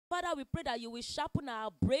Father, we pray that you will sharpen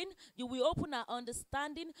our brain, you will open our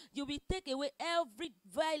understanding, you will take away every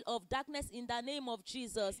veil of darkness in the name of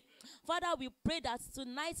Jesus. Father, we pray that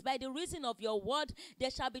tonight, by the reason of your word,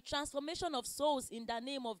 there shall be transformation of souls in the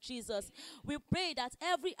name of Jesus. We pray that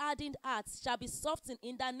every hardened heart shall be softened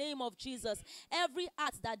in the name of Jesus. Every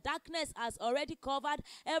heart that darkness has already covered,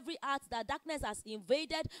 every heart that darkness has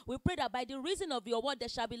invaded, we pray that by the reason of your word, there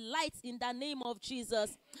shall be light in the name of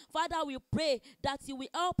Jesus. Father, we pray that you will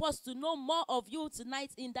help us to know more of you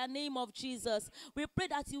tonight in the name of Jesus. We pray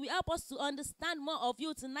that you will help us to understand more of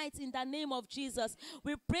you tonight in the name of Jesus.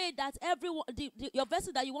 We pray that everyone, your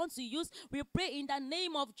vessel that you want to use, we pray in the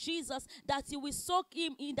name of Jesus that you will soak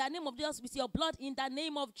him in the name of Jesus with your blood in the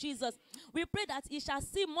name of Jesus. We pray that he shall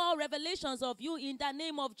see more revelations of you in the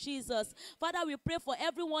name of Jesus. Father, we pray for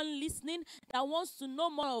everyone listening that wants to know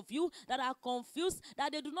more of you, that are confused,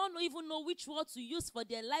 that they do not even know which word to use for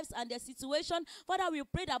their lives and their situation. Father, we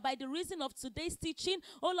pray that by the reason of today's teaching,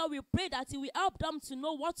 oh Lord, we pray that you will help them to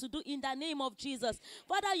know what to do in the name of Jesus.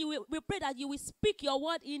 Father, we pray that you will speak your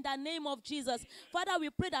word in the name of Jesus. Father, we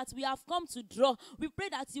pray that we have come to draw. We pray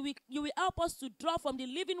that you will help us to draw from the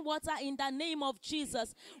living water in the name of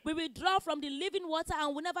Jesus. We will draw from the living water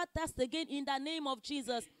and will never thirst again in the name of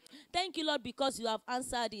Jesus. Thank you, Lord, because you have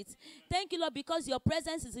answered it. Thank you, Lord, because your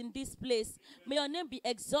presence is in this place. May your name be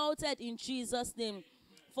exalted in Jesus' name.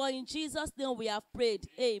 For in Jesus' name we have prayed.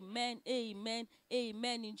 Amen, amen,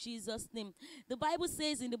 amen, in Jesus' name. The Bible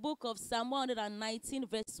says in the book of Psalm 119,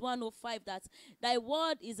 verse 105, that thy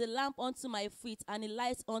word is a lamp unto my feet and a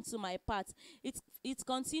light unto my path. It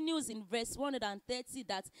continues in verse 130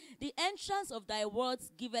 that the entrance of thy words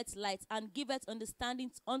giveth light and giveth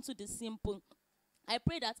understanding unto the simple. I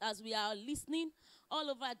pray that as we are listening all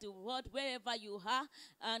over the world, wherever you are,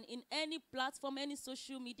 and in any platform, any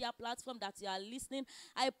social media platform that you are listening,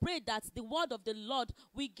 I pray that the word of the Lord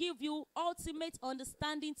will give you ultimate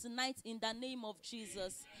understanding tonight in the name of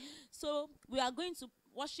Jesus. So we are going to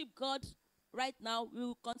worship God right now. We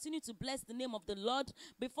will continue to bless the name of the Lord.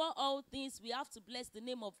 Before all things, we have to bless the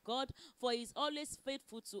name of God, for he is always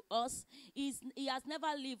faithful to us. He has never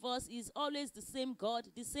left us. He is always the same God,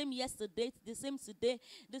 the same yesterday, the same today,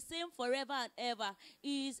 the same forever and ever.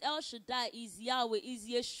 He is El Shaddai, he is Yahweh, he is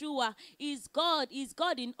Yeshua, he is God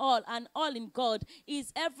in all and all in God. He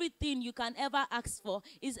is everything you can ever ask for.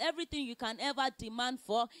 He is everything you can ever demand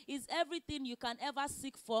for. He is everything you can ever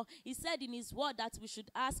seek for. He said in his word that we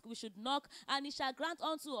should ask, we should knock, and he shall grant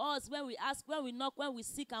unto us when we ask, when we knock, when we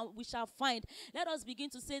seek, and we shall find. Let us begin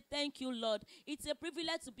to say thank you, Lord. It's a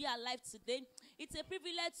privilege to be alive today. It's a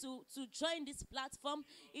privilege to join this platform.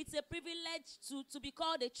 It's a privilege to be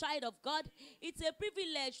called a child of God. It's a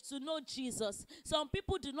privilege to know Jesus. Some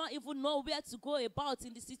people do not even know where to go about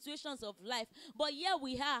in the situations of life. But here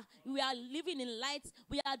we are. We are living in light.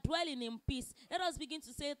 We are dwelling in peace. Let us begin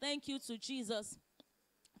to say thank you to Jesus.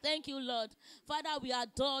 Thank you, Lord. Father, we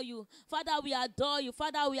adore you. Father, we adore you.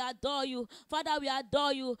 Father, we adore you. Father, we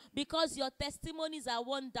adore you because your testimonies are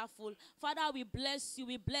wonderful. Father, we bless you.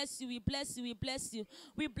 We bless you. We bless you. We bless you.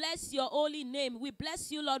 We bless your holy name. We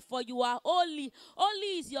bless you, Lord, for you are holy.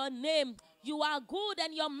 Holy is your name. You are good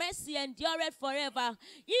and your mercy endureth forever.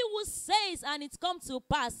 He who says and it come to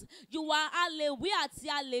pass, you are Hallelujah.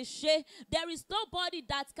 There is nobody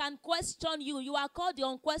that can question you. You are called the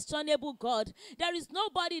unquestionable God. There is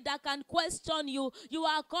nobody that can question you. You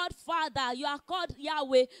are called Father. You are called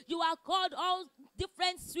Yahweh. You are called all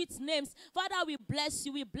different sweet names. Father, we bless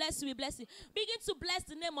you. We bless you. We bless you. Begin to bless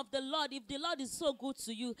the name of the Lord if the Lord is so good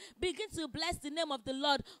to you. Begin to bless the name of the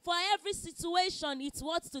Lord. For every situation, it's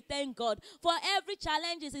what to thank God. For every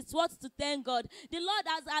challenge, it's what to thank God. The Lord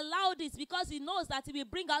has allowed this because he knows that he will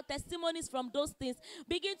bring out testimonies from those things.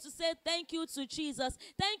 Begin to say thank you to Jesus.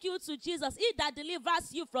 Thank you to Jesus. He that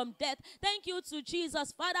delivers you from death. Thank you to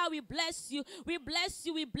Jesus. Father, we bless you. We bless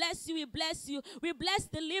you. We bless you. We bless you. We bless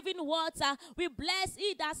the living water. We bless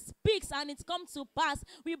he that speaks and it comes to pass.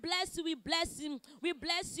 We bless you. We bless him. We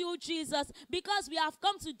bless you, Jesus, because we have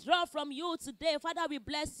come to draw from you today. Father, we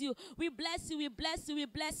bless you. We bless you. We bless you. We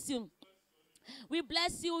bless you. We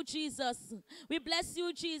bless you, Jesus. We bless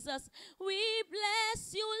you, Jesus. We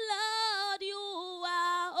bless you, Lord. You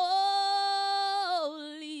are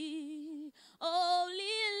holy,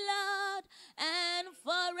 holy Lord, and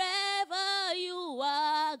forever you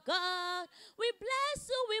are God. We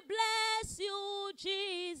bless you,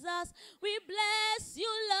 Jesus. We bless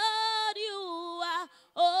you, Lord. You are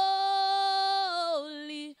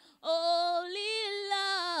holy, holy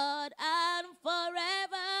Lord, and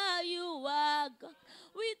forever you are God.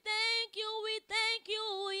 We thank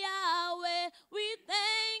you, Yahweh. We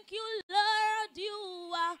thank you, Lord.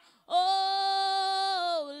 You are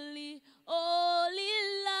holy.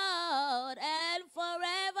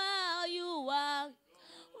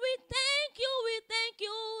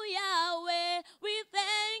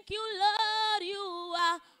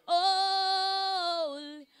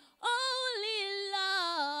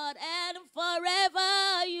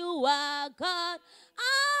 God.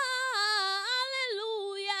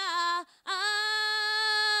 Hallelujah.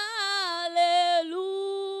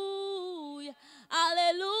 Hallelujah.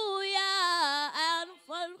 Hallelujah. And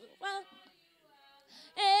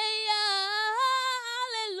hey,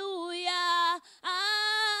 hallelujah.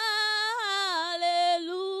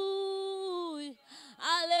 Hallelujah.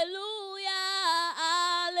 Hallelujah.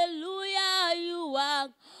 Hallelujah. You are.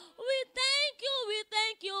 We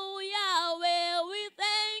thank you, Yahweh. We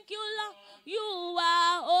thank you, Lord. You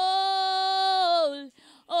are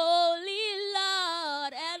holy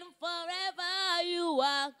Lord, and forever you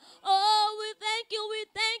are. Oh, we thank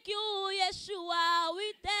you, Yeshua.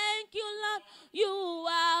 We thank you, Lord. You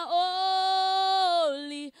are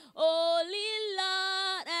holy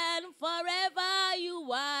Lord, and forever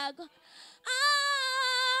you are God.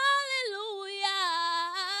 Hallelujah.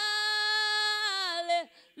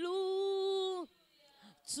 Hallelujah.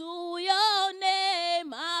 To your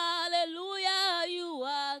name, hallelujah, you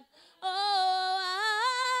are. Oh,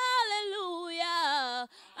 hallelujah.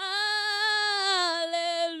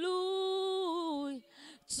 Hallelujah.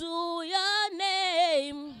 To your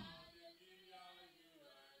name.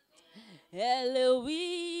 Elohim,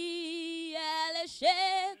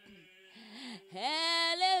 Elohim,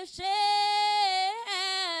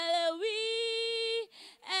 Elohim,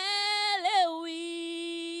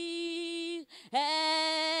 Elohim,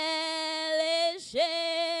 Elohim.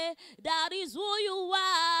 That is who you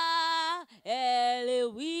are.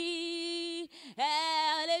 Elohim,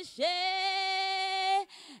 Elohim,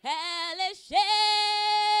 Elohim,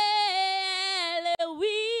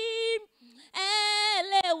 Elohim,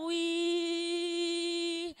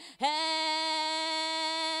 Elohim,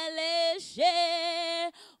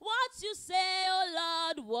 Elohim. What you say, oh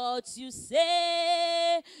Lord, what you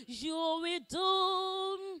say, you will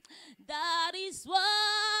do. That is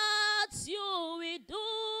what you will do.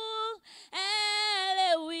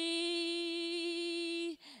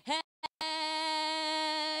 Elohim, Elohim.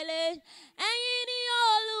 Ẹ̀yin ni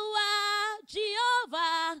Olúwa,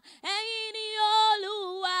 Jehovah. Ẹ̀yin ni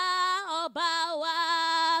Olúwa, ọba wa.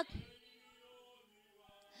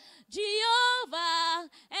 Jehovah,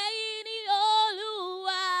 ẹ̀yin ni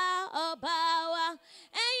Olúwa, ọba wa.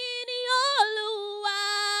 Ẹ̀yin ni Olúwa,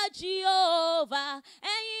 Jehovah.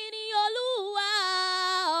 Ẹ̀yin ni Olúwa,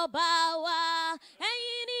 ọba wa.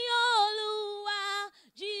 Ẹ̀yin ni Olúwa,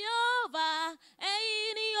 Jehovah.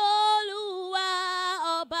 Ẹ̀yin ni Olúwa,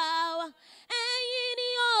 ọba wa. Ẹ̀yin ni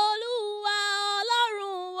Olúwa,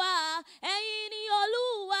 Ọlọ́run wa. Ẹ̀yin ni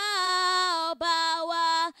Olúwa, ọba wa.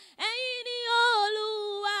 Ẹ̀yin ni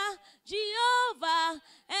Olúwa, Jehovah.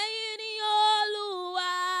 Ẹ̀yin ni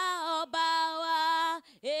Olúwa, ọba wa.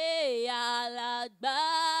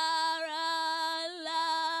 Alágbára ńlá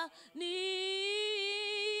ni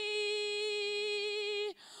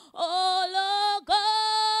ológo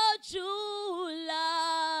jùlọ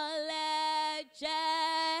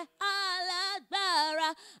lẹ́jẹ̀. Alágbára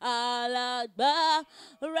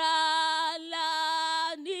ńlá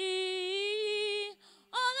ni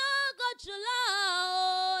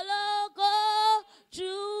ológo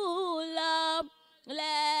jùlọ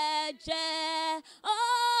lẹ́jẹ̀.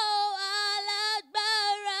 Oh,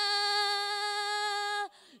 alágbára.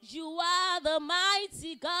 You are the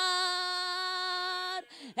mighty God.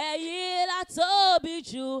 Ẹ̀yin la tóbi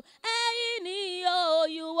jù. Ẹ̀yin ni oh,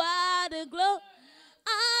 you are the glory.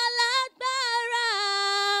 Alágbára.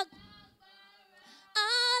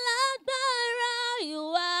 Alágbára. You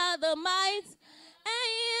are the mighty.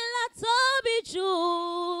 Ẹ̀yin la tóbi jù.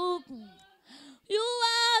 You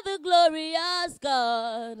are the glorious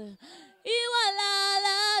God. Ìwọ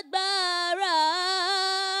lálágbára.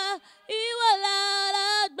 Ìwọ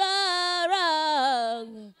lálágbára.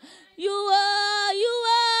 You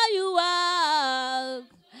are.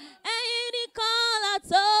 Ẹ̀yin nìkan la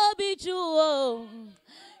tóbi jù o.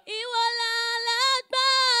 Ìwọ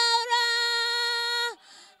lálágbára.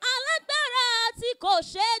 Alágbára tí kò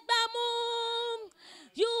ṣe é gbámú.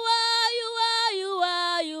 You are.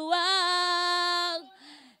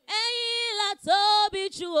 Ẹ̀yin la tóbi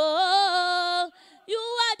jù o. You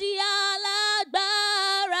are the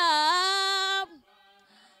alágbára.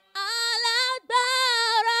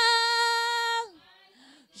 Alágbára.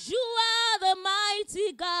 You are the mighty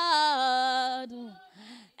God.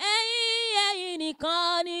 Ẹ̀yin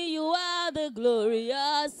nìkan ni you are the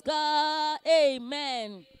glorious God.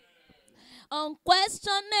 Amen.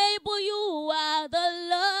 Unquestionable, you are the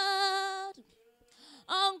Lord.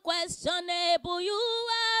 Unquestionable, you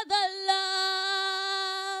are the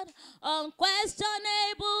Lord.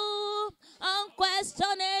 Unquestionable,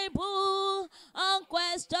 unquestionable,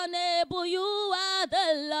 unquestionable, you are the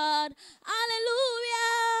Lord.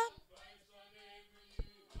 Hallelujah.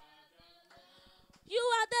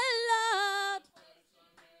 are the Lord.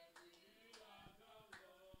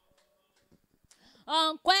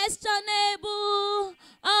 Unquestionable,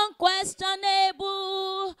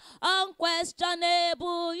 unquestionable,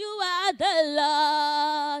 unquestionable, you are the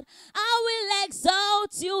Lord. I will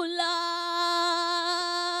exalt you,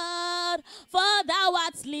 Lord, for thou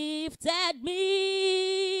hast lifted me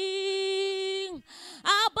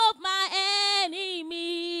above my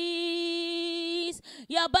enemies.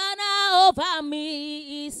 Your banner over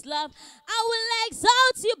me is love. I will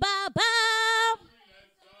exalt you, Baba.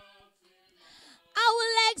 I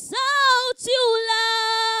will exalt you,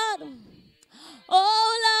 Lord.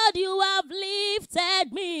 Oh, Lord, you have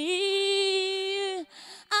lifted me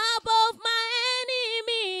above my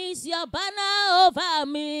enemies. Your banner over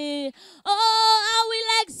me. Oh, I will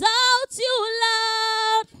exalt you,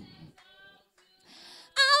 Lord.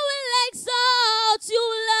 I will exalt you,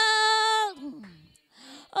 Lord.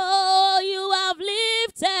 Oh, you have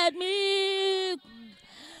lifted me.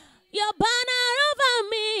 Your banner over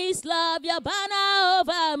me is love. Your banner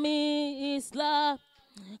over me is love.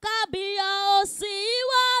 Kábíyèsí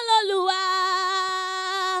ìwọ l'Olúwa.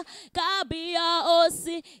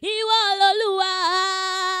 Kábíyèsí ìwọ l'Olúwa.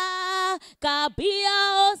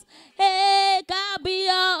 Kábíyèsí,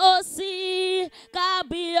 kábíyèsí,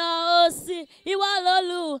 kábíyèsí ìwọ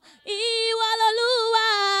l'Olúwa. Ìwọ l'Olúwa.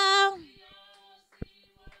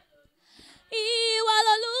 Ìwọ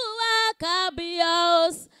l'Olúwa,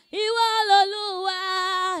 kábíyèsí, ìwọ l'Olúwa.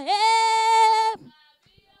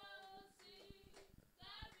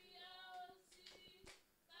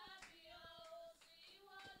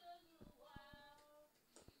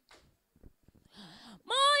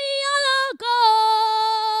 Mo yìn ọ́ lógo,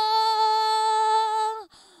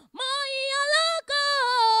 mo yìn ọ́ lógo,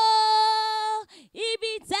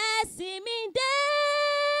 ibi tẹ́ sì mí dé.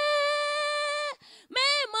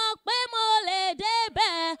 Mímọ̀ pé mo lè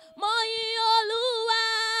débẹ̀, mo yìn Olúwa,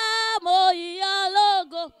 mo yìn ọ́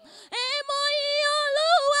lógo. Mo yìn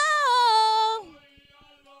Olúwa o,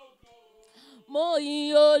 mo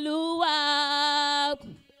yìn Olúwa.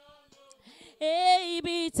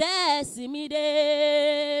 Ibi tẹ́ sì mí dé.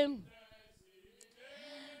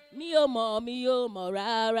 Mi ò mọ̀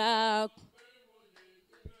rárá.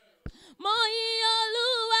 Mo yìn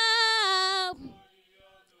Olúwa.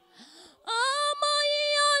 Oh, mo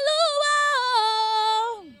yìn Olúwa o.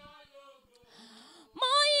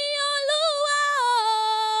 Mo yìn Olúwa o.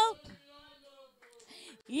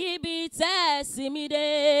 Ibi tẹ́ sì mí dé.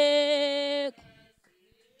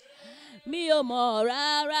 Mi ò mọ̀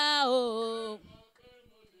rárá o.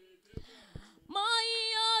 Mo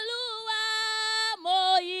yìn Olúwa, mo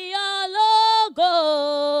yìn ọ́ lógo.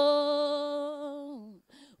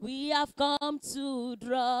 We have come to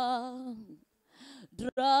draw,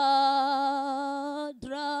 draw,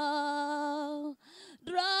 draw,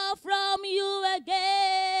 draw from you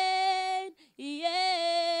again.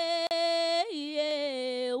 Yeah,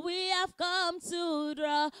 yeah. We have come to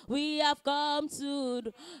draw. We have come to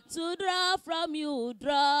draw from you.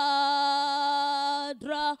 Draw,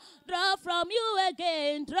 draw, draw from you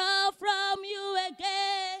again. Draw from you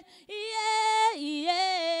again. Yeah,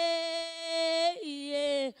 yeah,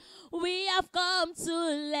 yeah. We have come to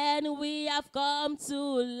learn. We have come to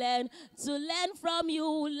learn from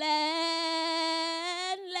you.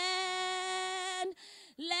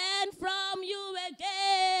 Learn from you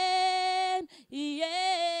again.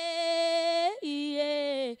 Yeah,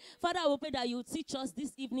 yeah. Father, we pray that you teach us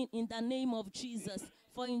this evening in the name of Jesus.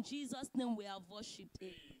 For in Jesus' name we have worshipped.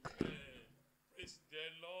 Amen. Praise the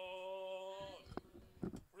Lord.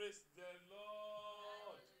 Praise the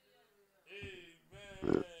Lord.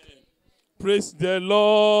 Amen. Praise the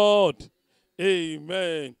Lord.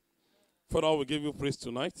 Amen. Father, we give you praise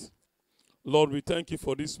tonight. Lord, we thank you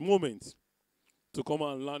for this moment to come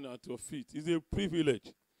and learn at your feet. It's a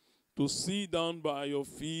privilege to sit down by your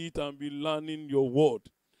feet and be learning your word,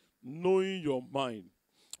 knowing your mind.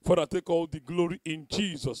 Father, take all the glory in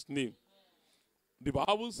Jesus' name. The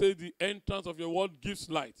Bible says the entrance of your word gives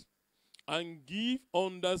light and give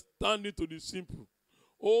understanding to the simple.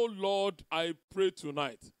 Oh Lord, I pray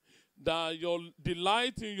tonight that your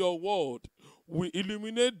delight in your word will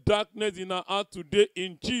illuminate darkness in our heart today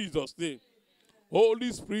in Jesus' name.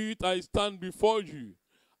 Holy Spirit, I stand before you.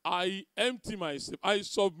 I empty myself. I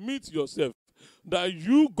submit yourself. That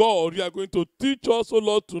you, God, you are going to teach us, oh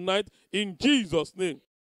Lord, tonight in Jesus' name.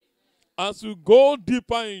 As you go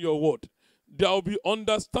deeper in your word, there will be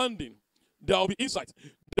understanding. There will be insight.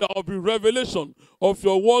 There will be revelation of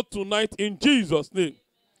your word tonight in Jesus' name.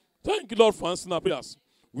 Thank you, Lord, for answering our prayers.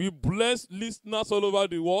 We bless listeners all over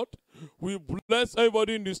the world. We bless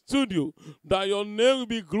everybody in the studio, that your name will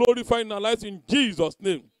be glorified in our lives in Jesus'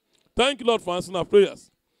 name. Thank you, Lord, for answering our prayers.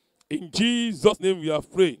 In Jesus' name we are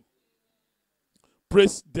praying.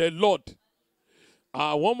 Praise the Lord.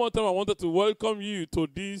 One more time, I wanted to welcome you to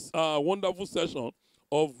this wonderful session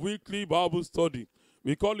of weekly Bible study.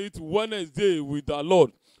 We call it Wednesday with the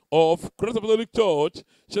Lord of Christ Apostolic Church,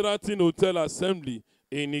 Sheraton Hotel Assembly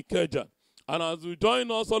in Ikeja. And as you join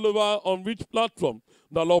us all over on which platform,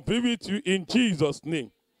 the Lord be with you in Jesus'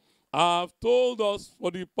 name. I've told us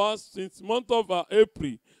for the past, since month of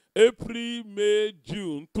April, May,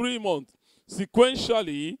 June, 3 months,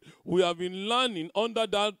 sequentially, we have been learning under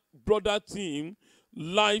that brother team,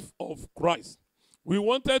 Life of Christ. We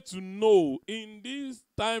wanted to know, in this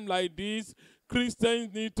time like this,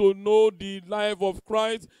 Christians need to know the life of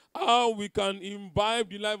Christ, how we can imbibe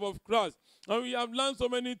the life of Christ. And we have learned so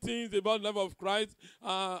many things about the life of Christ,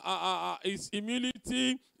 his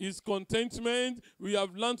humility, his contentment. We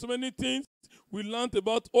have learned so many things. We learned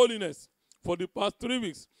about holiness for the past 3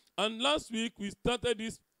 weeks. And last week, we started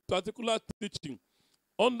this particular teaching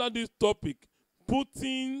under this topic,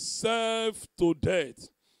 putting self to death.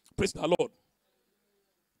 Praise the Lord.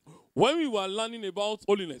 When we were learning about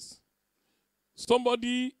holiness,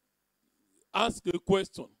 somebody asked a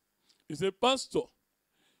question. He said, Pastor,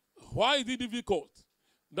 why is it difficult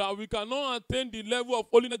that we cannot attain the level of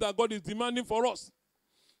holiness that God is demanding for us?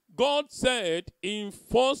 God said in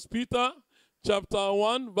 1 Peter chapter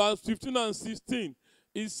 1, verse 15 and 16,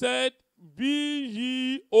 he said, be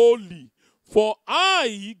ye holy, for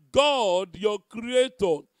I, God, your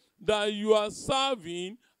creator, that you are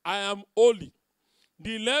serving, I am holy.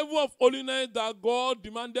 The level of holiness that God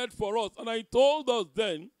demanded for us, and I told us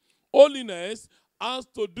then, holiness has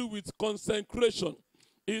to do with consecration.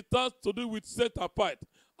 It has to do with set apart.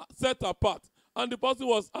 And the person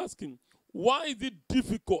was asking, why is it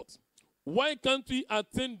difficult? Why can't we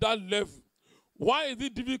attain that level? Why is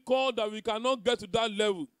it difficult that we cannot get to that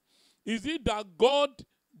level? Is it that God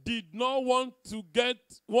did not want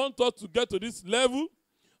us to get to this level?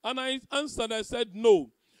 And I answered, I said,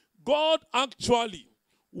 no. God actually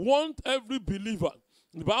wants every believer.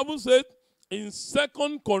 The Bible said in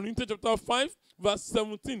 2 Corinthians chapter 5, verse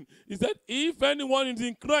 17, he said, if anyone is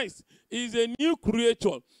in Christ, he is a new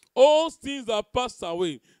creature. All things are passed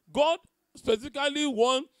away. God specifically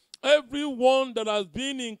wants everyone that has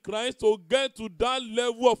been in Christ to get to that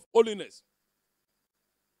level of holiness.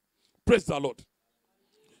 Praise the Lord.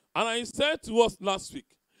 And I said to us last week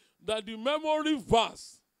that the memory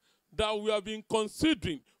verse that we have been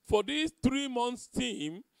considering for this 3 months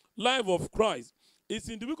theme, Life of Christ, is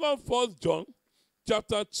in the book of 1 John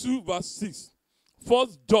chapter 2, verse 6. 1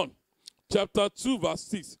 John chapter 2, verse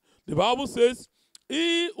 6. The Bible says,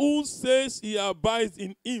 he who says he abides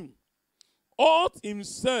in him ought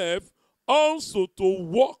himself also to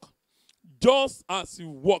walk just as he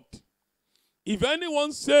walked. If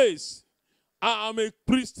anyone says, I am a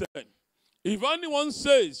Christian, if anyone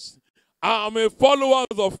says, I am a follower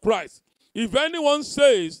of Christ, if anyone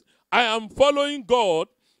says, I am following God,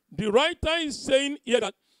 the writer is saying here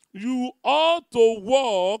that you ought to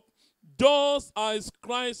walk just as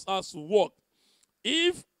Christ has walked.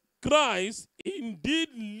 If Christ indeed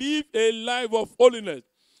lived a life of holiness,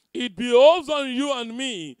 it behoves on you and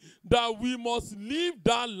me that we must live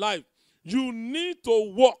that life. You need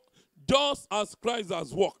to walk just as Christ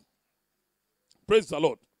has walked. Praise the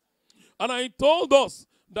Lord. And I told us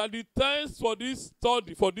that the text for this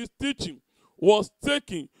study, for this teaching, was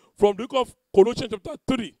taken from the book of Colossians chapter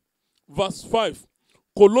 3, verse 5.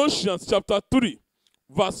 Colossians chapter 3,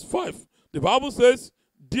 verse 5. The Bible says,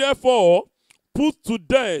 therefore, put to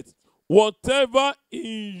death whatever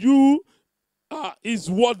in you is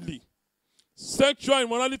worldly, sexual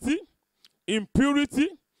immorality, impurity,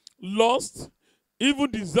 lust, evil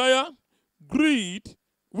desire, greed,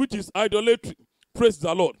 which is idolatry. Praise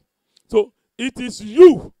the Lord. So it is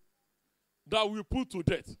you that will put to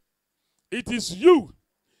death. It is you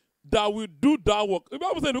that will do that work. The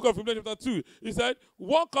Bible says in the book of Philippians chapter 2, it said,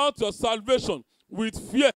 work out your salvation with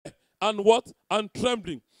fear and what? And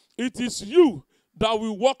trembling. It is you that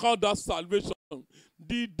will work out that salvation.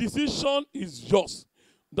 The decision is yours.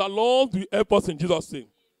 The Lord will help us in Jesus' name.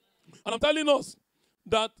 And I'm telling us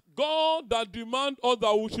that God that demands us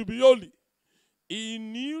that we should be holy, he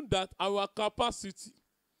knew that our capacity,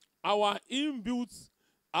 our inbuilt,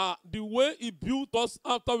 the way he built us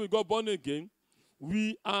after we got born again,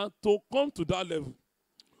 we are to come to that level.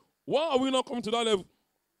 Why are we not coming to that level?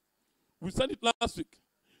 We said it last week.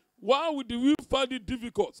 Why do we find it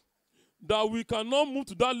difficult that we cannot move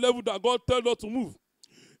to that level that God tells us to move?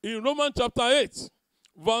 In Romans chapter 8,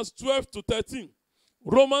 verse 12 to 13.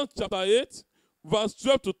 Romans chapter 8, verse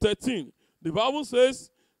 12 to 13. The Bible says,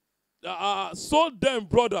 so then,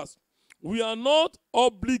 brothers, we are not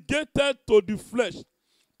obligated to the flesh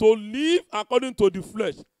to live according to the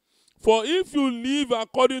flesh. For if you live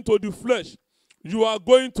according to the flesh, you are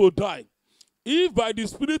going to die. If by the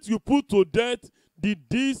Spirit you put to death the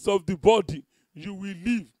deeds of the body, you will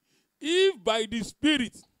live. If by the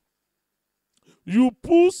Spirit you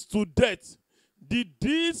put to death the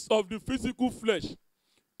deeds of the physical flesh,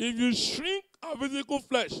 if you shrink a physical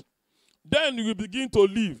flesh, then you will begin to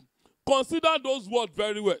live. Consider those words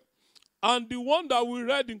very well. And the one that we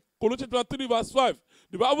read in Colossians 3 verse 5,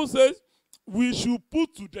 the Bible says we should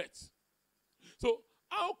put to death. So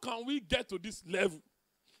how can we get to this level?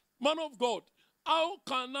 Man of God, how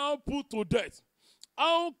can I put to death?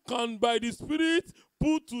 How can by the Spirit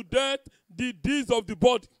put to death the deeds of the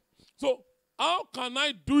body? So how can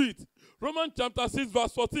I do it? Romans chapter 6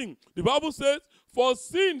 verse 14, the Bible says, for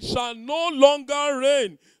sin shall no longer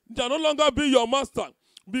reign, shall no longer be your master,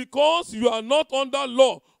 because you are not under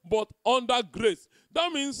law, but under grace.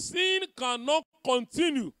 That means sin cannot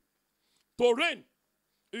continue to reign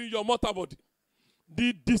in your mortal body.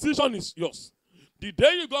 The decision is yours. The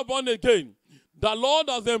day you got born again, the Lord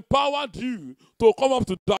has empowered you to come up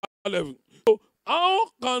to that level. So how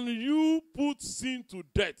can you put sin to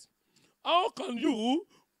death? How can you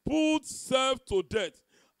put self to death?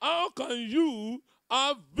 How can you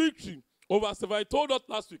have victory over self? I told us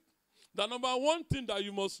last week, the number one thing that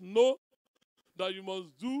you must know, that you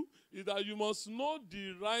must do, is that you must know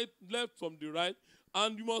the right, left from the right,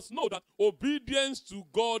 and you must know that obedience to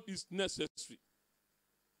God is necessary.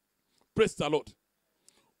 Praise the Lord.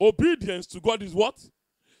 Obedience to God is what?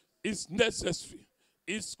 Is necessary.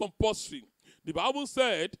 It's compulsory. The Bible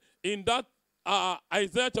said in that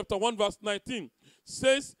Isaiah chapter 1 verse 19,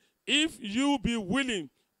 says, if you be willing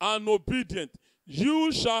and obedient,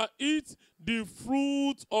 you shall eat the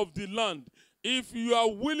fruit of the land. If you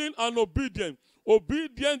are willing and obedient,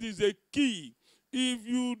 obedience is a key. If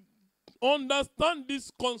you understand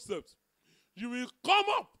this concept, you will come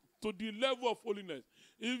up to the level of holiness.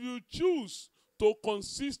 If you choose to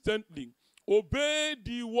consistently obey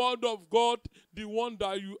the word of God, the one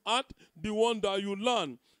that you add, the one that you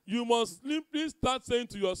learn, you must simply start saying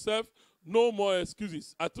to yourself, no more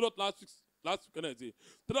excuses. I told last week, can I say?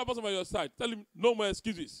 Tell that person by your side, tell him, no more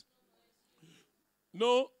excuses.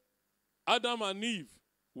 No, Adam and Eve,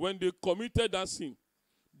 when they committed that sin,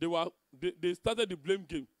 they started the blame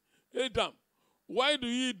game. Adam, why do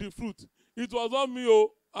you eat the fruit? It was not me,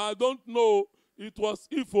 oh, I don't know. It was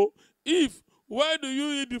Eve, oh. Eve, why do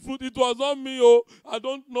you eat the fruit? It was not me, oh, I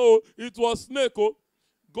don't know. It was snake, oh.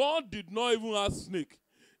 God did not even ask snake.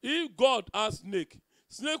 If God asked snake,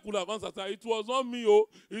 snake would have answered, it was not me, oh,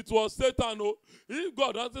 it was Satan, oh. If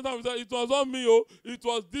God asked Satan, he said, it was not me, oh, it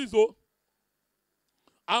was this, oh.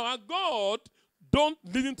 Our God don't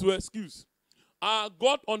listen to excuse. Our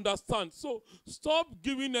God understands. So stop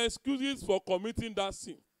giving excuses for committing that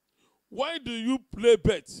sin. Why do you play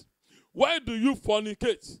bets? Why do you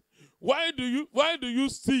fornicate? Why do you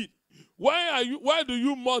steal? Why do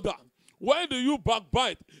you murder? Why do you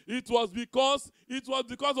backbite? It was because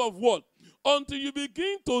of what? Until you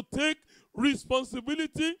begin to take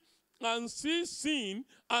responsibility and see sin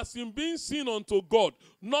as in being sin unto God,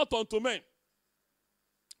 not unto men.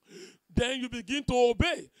 Then you begin to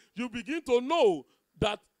obey. You begin to know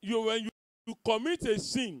that when you commit a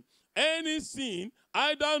sin, any sin,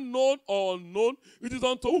 either known or unknown, it is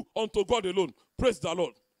unto who? Unto God alone. Praise the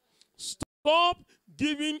Lord. Stop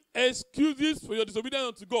giving excuses for your disobedience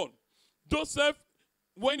unto God. Joseph,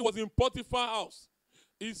 when he was in Potiphar's house,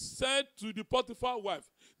 he said to the Potiphar wife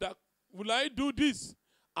that, will I do this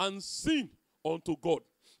and sin unto God?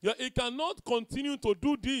 Yeah, he cannot continue to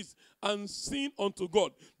do this and sin unto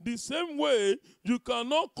God. The same way, you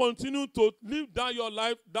cannot continue to live down your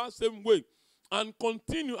life that same way and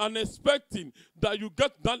continue and expecting that you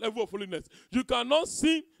get that level of holiness. You cannot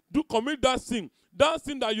commit that sin. That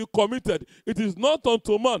sin that you committed, it is not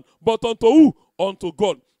unto man, but unto who? Unto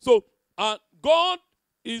God. So, God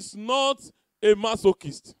is not a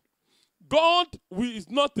masochist. God is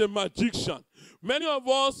not a magician. Many of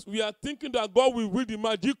us, we are thinking that God will wield the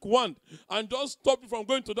magic wand and just stop you from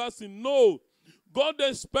going to that sin. No. God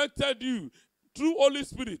expected you, through Holy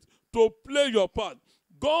Spirit, to play your part.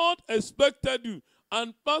 God expected you.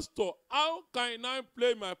 And Pastor, how can I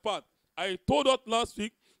play my part? I told us last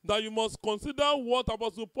week that you must consider what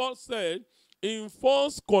Apostle Paul said in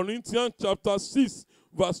 1 Corinthians chapter 6,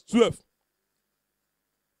 verse 12.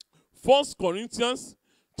 1 Corinthians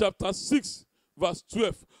chapter 6, verse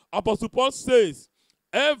 12. Apostle Paul says,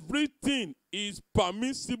 Everything is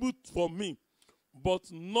permissible for me, but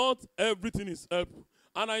not everything is helpful.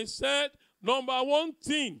 And I said, number one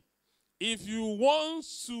thing, if you want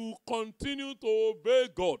to continue to obey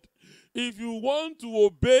God, if you want to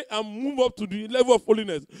obey and move up to the level of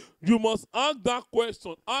holiness, you must ask that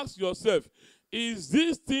question. Ask yourself, is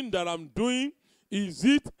this thing that I'm doing, is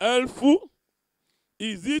it helpful?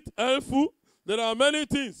 Is it helpful? There are many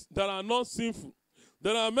things that are not sinful.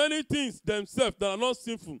 There are many things themselves that are not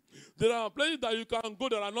sinful. There are places that you can go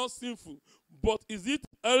that are not sinful. But is it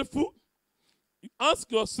helpful?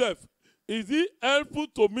 Ask yourself, is it helpful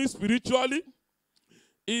to me spiritually?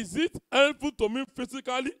 Is it helpful to me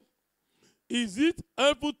physically? Is it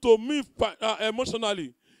helpful to me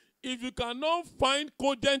emotionally? If you cannot find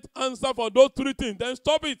cogent answer for those three things, then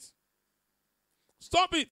stop it.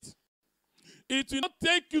 Stop it. It will not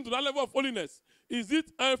take you to that level of holiness. Is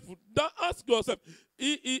it helpful? Ask yourself,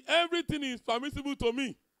 everything is permissible to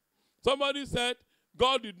me. Somebody said,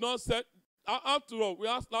 God did not say, after all, we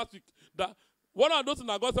asked last week that one of those things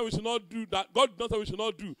that God said we should not do, that God did not say we should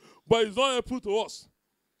not do, but it's not helpful to us.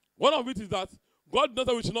 One of it is that God did not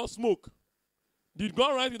say we should not smoke. Did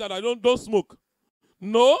God write it that I don't smoke?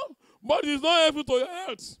 No, but it's not helpful to your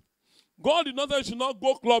health. God did not say you should not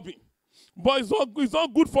go clubbing, but it's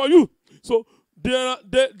not good for you. So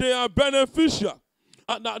they are beneficial.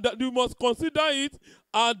 And that you must consider it.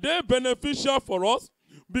 Are they beneficial for us?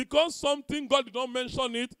 Because something God did not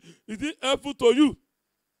mention it, is it helpful to you?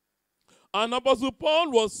 And Apostle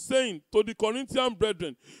Paul was saying to the Corinthian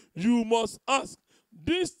brethren, you must ask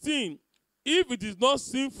this thing, if it is not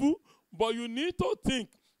sinful, but you need to think,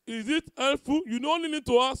 is it helpful? You only need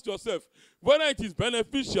to ask yourself whether it is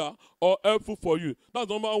beneficial or helpful for you. That's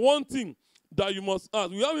number one thing that you must ask.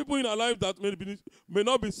 We have people in our life that may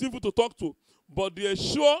not be sinful to talk to, but they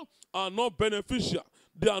sure are not beneficial.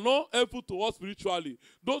 They are not helpful to us spiritually.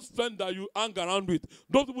 Those friends that you hang around with,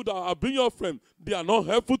 those people that are being your friend, they are not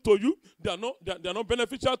helpful to you. They are not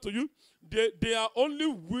beneficial to you. They are only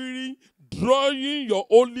weary, drawing your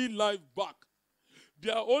holy life back.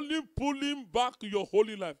 They are only pulling back your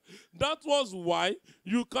holy life. That was why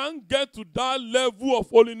you can't get to that level of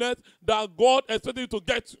holiness that God expected you to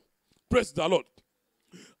get to. Praise the Lord.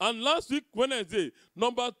 And last week, Wednesday,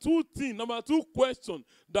 number two question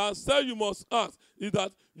that I said you must ask is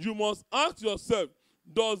that you must ask yourself,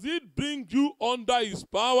 does it bring you under his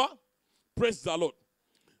power? Praise the Lord.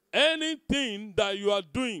 Anything that you are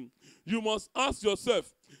doing, you must ask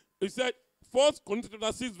yourself. He said, 1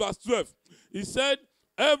 Corinthians 6 verse 12, he said,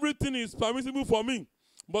 everything is permissible for me,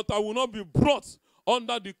 but I will not be brought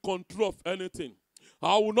under the control of anything.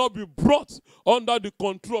 I will not be brought under the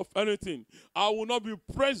control of anything. I will not be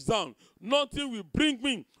pressed down. Nothing will bring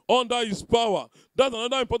me under his power. That's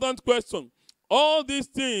another important question. All these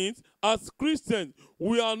things, as Christians,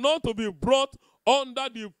 we are not to be brought under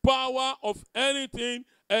the power of anything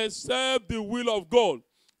except the will of God.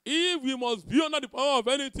 If we must be under the power of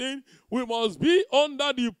anything, we must be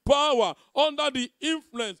under the power, under the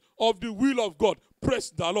influence of the will of God. Praise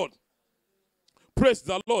the Lord. Praise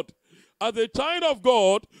the Lord. As a child of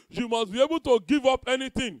God, you must be able to give up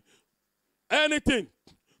anything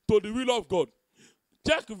to the will of God.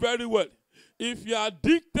 Check very well. If you are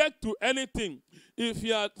addicted to anything,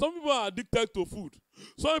 some people are addicted to food.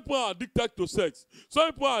 Some people are addicted to sex.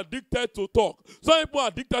 Some people are addicted to talk. Some people are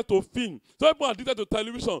addicted to film. Some people are addicted to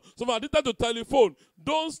television. Some are addicted to telephone.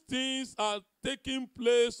 Those things are taking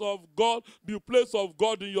place of God, the place of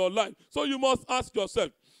God in your life. So you must ask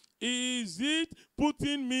yourself, is it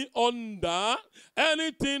putting me under?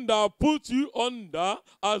 Anything that puts you under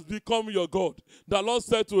has become your God. The Lord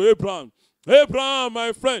said to Abraham, Abraham,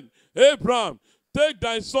 my friend, Abraham, take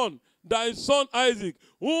thy son Isaac,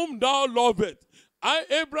 whom thou lovest.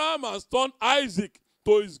 Abraham has turned Isaac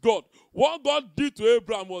to his God. What God did to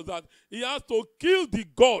Abraham was that he has to kill the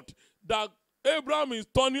God that Abraham is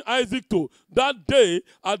turning Isaac to that day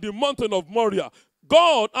at the mountain of Moriah.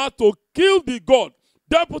 God had to kill the God,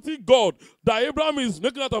 deputy God, that Abraham is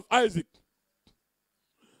making out of Isaac.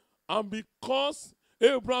 And because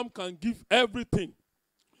Abraham can give everything,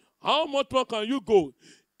 how much more can you go?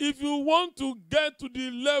 If you want to get to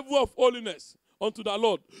the level of holiness unto the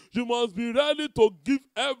Lord, you must be ready to give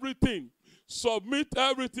everything, submit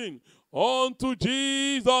everything unto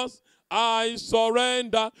Jesus. I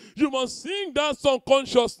surrender. You must sing that song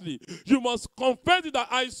consciously. You must confess it that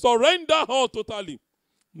I surrender all totally.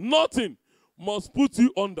 Nothing must put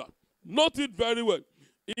you under. Note it very well.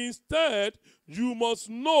 Instead, you must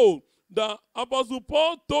know that Apostle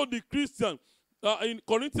Paul told the Christian in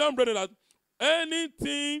Corinthian brethren that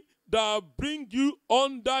anything that bring you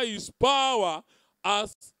under his power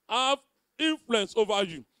have influence over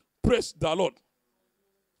you. Praise the Lord.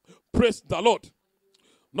 Praise the Lord.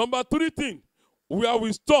 Number 3 thing, where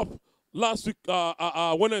we stopped last week,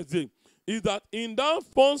 Wednesday, is that in that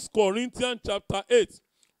 1 Corinthians chapter 8,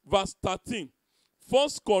 verse 13, 1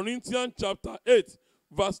 Corinthians chapter 8,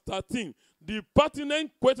 verse 13, the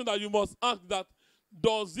pertinent question that you must ask that,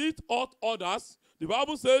 does it hurt others? The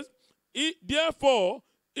Bible says, therefore,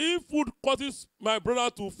 if food causes my brother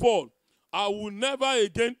to fall, I will never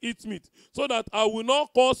again eat meat, so that I will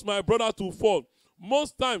not cause my brother to fall.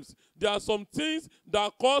 Most times, there are some things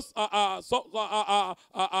that cause our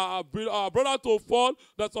brother to fall.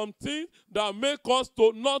 There are some things that make us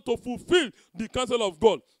to not to fulfill the counsel of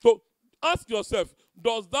God. So ask yourself,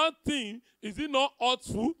 does that thing, is it not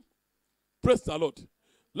hurtful? Praise the Lord.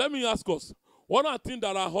 Let me ask us, what are things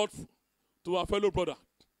that are hurtful to our fellow brother?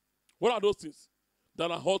 What are those things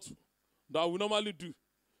that are hurtful that we normally do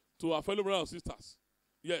to our fellow brothers and sisters?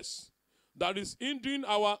 Yes. That is hindering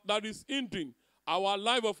our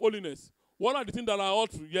life of holiness. What are the things that are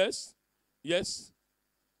hurtful? Yes. Yes.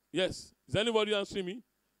 Yes. Is anybody answering me?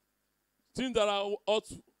 Things that are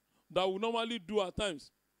hurtful that we normally do at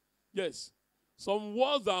times. Yes. Some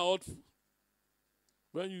words are hurtful.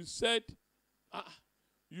 When you said,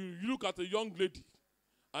 you look at a young lady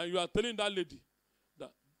and you are telling that lady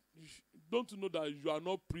that, don't you know that you are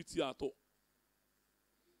not pretty at all?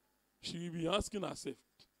 She will be asking herself,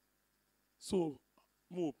 so,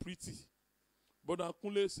 more pretty. But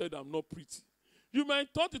Akunle said, I'm not pretty. You might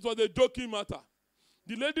thought it was a joking matter.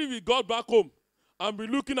 The lady will go back home and be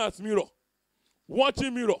looking at mirror,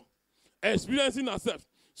 watching mirror, experiencing herself.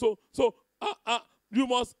 So you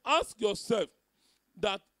must ask yourself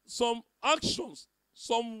that some actions,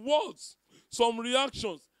 some words, some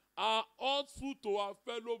reactions are hurtful to our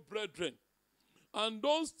fellow brethren. And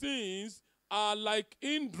those things are like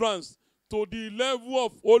hindrance to the level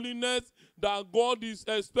of holiness that God is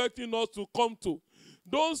expecting us to come to.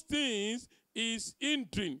 Those things is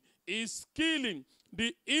hindering, is killing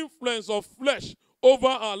the influence of flesh over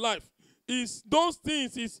our life. Those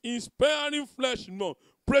things is inspiring flesh more.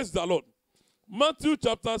 Praise the Lord. Matthew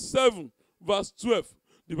chapter 7, verse 12.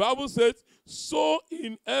 The Bible says, so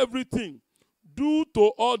in everything, do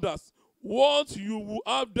to others what you will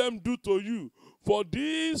have them do to you. For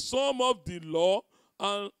these some of the law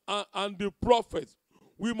and the prophets.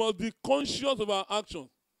 We must be conscious of our actions.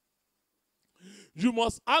 You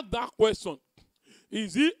must ask that question.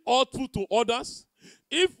 Is it hurtful to others?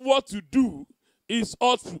 If what you do is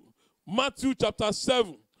hurtful, Matthew chapter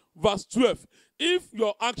 7, verse 12. If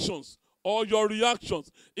your actions or your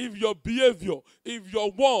reactions, if your behavior, if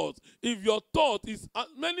your words, if your thought is,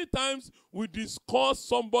 many times we discuss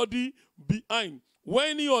somebody behind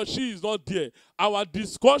when he or she is not there. Our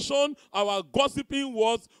discussion, our gossiping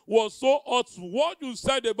was so hurtful. What you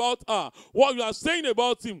said about her, what you are saying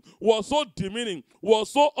about him was so demeaning,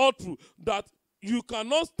 was so hurtful that you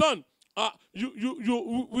cannot stand.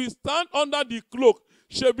 We stand under the cloak,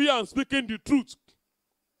 Shebi, and speaking the truth.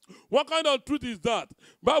 What kind of truth is that?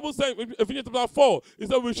 Bible says in Ephesians chapter 4, it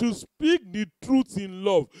says we should speak the truth in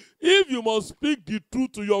love. If you must speak the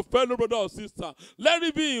truth to your fellow brother or sister, let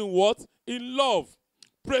it be in what? In love.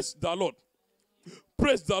 Praise the Lord.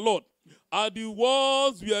 Praise the Lord. Are the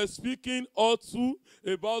words we are speaking also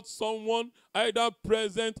about someone either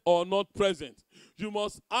present or not present? You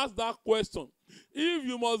must ask that question. If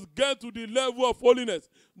you must get to the level of holiness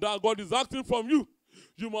that God is asking from you,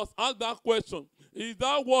 you must ask that question. Is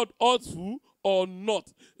that word hurtful or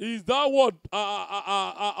not? Is that word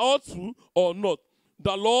hurtful or not?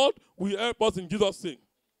 The Lord will help us in Jesus' name.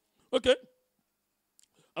 Okay?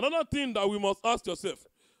 Another thing that we must ask yourself.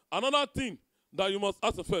 Another thing that you must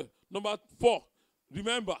ask yourself. Number 4.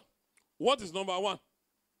 Remember, what is number 1?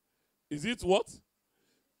 Is it what?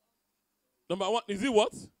 Number 1, is it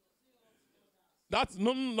what? That's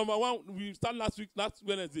number 1. We started last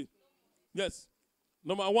Wednesday. Yes.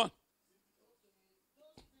 Number 1.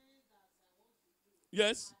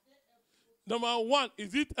 Yes. Number 1,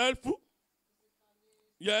 is it helpful?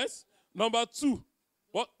 Yes. Number 2,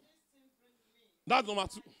 what? That's number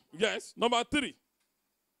 2. Yes. Number 3,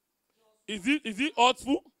 is it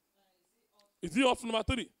hurtful? Is it hurtful? Number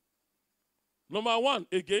 3. Number 1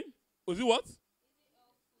 again. Is it what?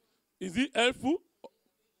 Is it helpful?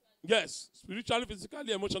 Yes. Spiritually,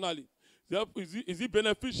 physically, emotionally. Is it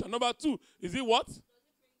beneficial? Number 2, is it what?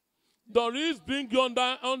 Does it bring you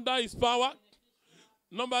under his power?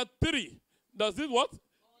 Number 3, does it what?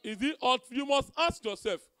 Is it hurtful? You must ask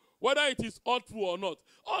yourself whether it is hurtful or not.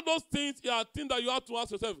 All those things are things that you have to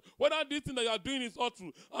ask yourself, whether this thing that you are doing is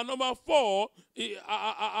hurtful. And number 4,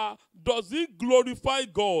 does it glorify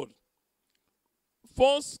God?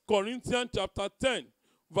 1 Corinthians chapter 10,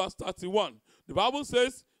 verse 31. The Bible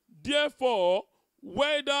says, therefore,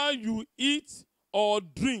 whether you eat or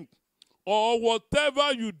drink or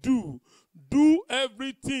whatever you do, do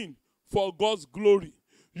everything for God's glory.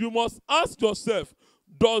 You must ask yourself,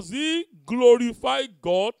 does he glorify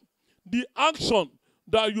God? The action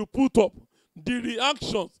that you put up, the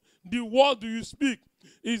reactions, the word you speak,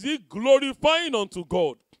 is it glorifying unto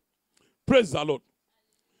God? Praise the Lord.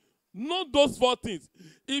 Not those four things.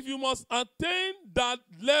 If you must attain that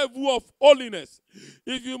level of holiness,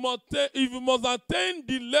 if you must attain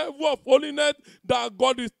the level of holiness that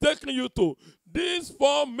God is taking you to, these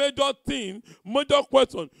four major things, major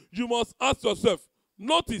questions, you must ask yourself.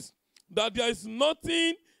 Notice that there is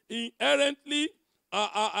nothing inherently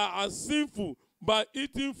sinful by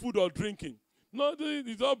eating food or drinking. Nothing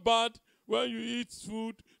is not bad when you eat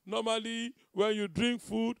food. Normally, when you drink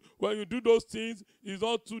food, when you do those things, it's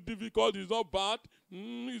not too difficult. It's not bad.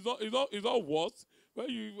 It's not worse. When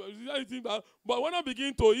you anything bad. But when I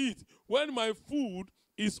begin to eat, when my food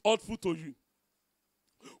is hurtful to you,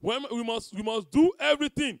 when we must do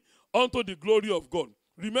everything unto the glory of God.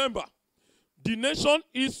 Remember, the nation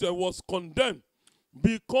Israel was condemned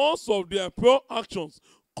because of their poor actions,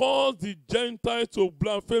 caused the Gentiles to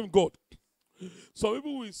blaspheme God. Some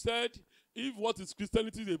people will say, if what is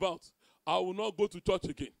Christianity is about, I will not go to church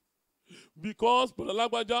again. Because Brother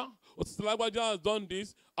Lagbaja or Sister Lagbaja has done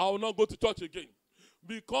this, I will not go to church again.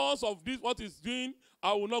 Because of this, what he's doing,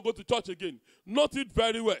 I will not go to church again. Note it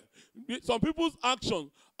very well. Some people's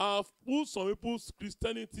actions have put some people's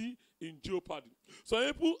Christianity in jeopardy. Some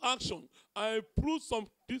people's actions have put some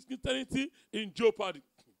Christianity in jeopardy.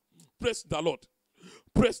 Praise the Lord.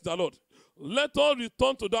 Praise the Lord. Let us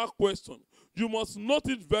return to that question. You must note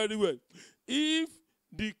it very well. If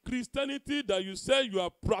the Christianity that you say you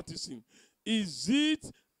are practicing, is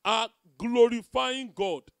it glorifying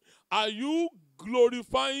God? Are you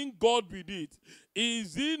glorifying God with it?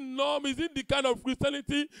 Is it the kind of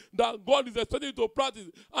Christianity that God is expecting you to practice?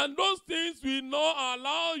 And those things will not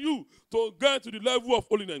allow you to get to the level of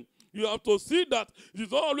holiness. You have to see that it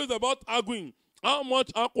is not always about arguing how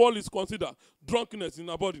much alcohol is considered drunkenness in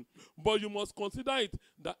our body. But you must consider it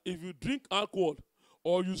that if you drink alcohol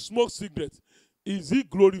or you smoke cigarettes, is it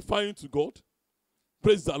glorifying to God?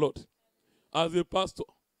 Praise the Lord. As a pastor,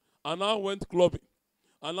 I now went clubbing.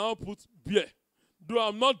 I now put beer. Though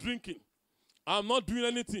I'm not drinking, I'm not doing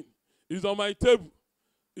anything. It's on my table.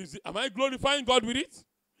 Am I glorifying God with it?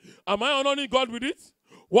 Am I honoring God with it?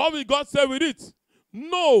 What will God say with it?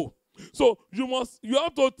 No. So you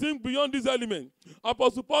have to think beyond this element.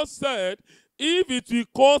 Apostle Paul said, if it will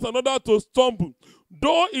cause another to stumble,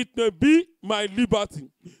 though it may be my liberty,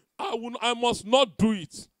 I must not do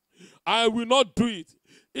it. I will not do it.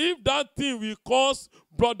 If that thing will cause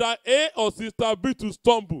brother A or sister B to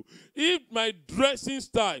stumble, if my dressing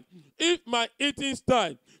style, if my eating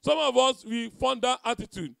style, some of us, we found that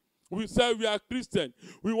attitude. We said we are Christian.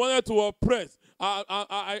 We wanted to oppress.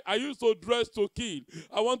 I used to dress to kill.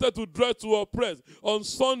 I wanted to dress to oppress. On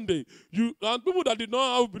Sunday, and people that did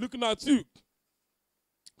not have to be looking at you.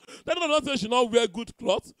 That does not say you should not wear good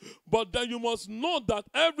clothes, but then you must know that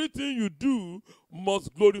everything you do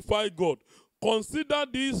must glorify God. Consider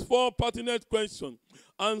these four pertinent questions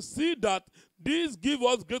and see that these give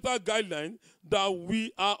us greater guidelines that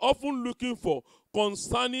we are often looking for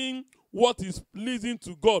concerning what is pleasing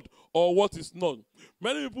to God or what is not.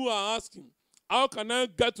 Many people are asking, how can I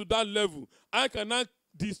get to that level? How can I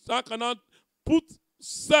put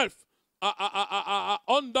self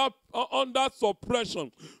under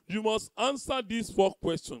suppression? You must answer these four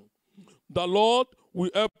questions. The Lord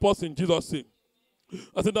will help us in Jesus' name.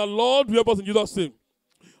 I said, the Lord will help us in Jesus' name.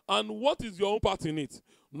 And what is your own part in it?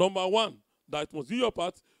 Number one, that must be your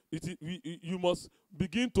part. You must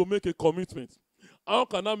begin to make a commitment. How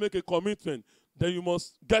can I make a commitment? Then you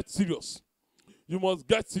must get serious. You must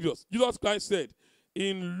get serious. Jesus Christ said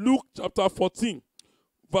in Luke chapter 14,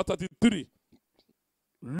 verse 33.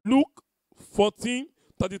 Luke 14,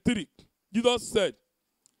 33. Jesus said,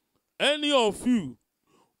 any of you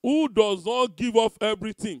who does not give up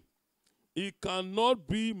everything, he cannot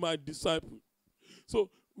be my disciple. So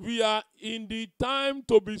we are in the time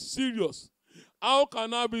to be serious. How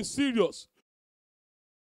can I be serious?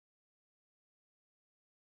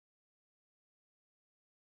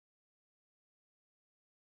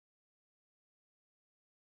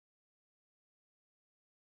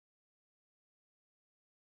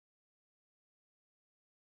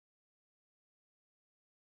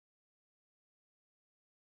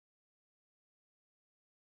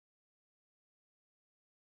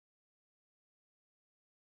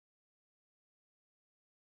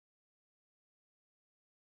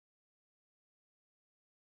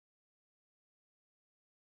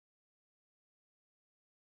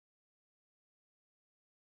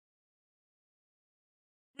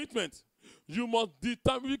 commitment. You must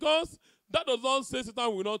determine, because that does not say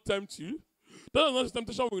Satan will not tempt you. That does not say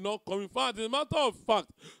temptation will not come. In fact, as a matter of fact,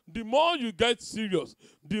 the more you get serious,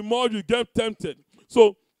 the more you get tempted.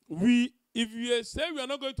 So if you say we are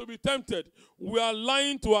not going to be tempted, we are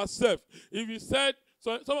lying to ourselves. If you said,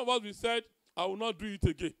 so some of us, we said, I will not do it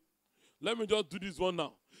again. Let me just do this one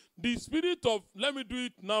now. The spirit of let me do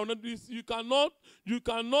it now, you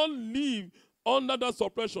cannot live under that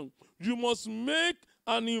suppression. You must make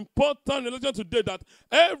an important relation today that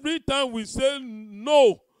every time we say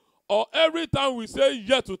no or every time we say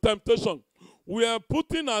yes to temptation, we are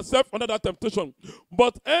putting ourselves under that temptation.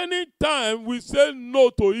 But any time we say no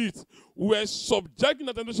to it, we are subjecting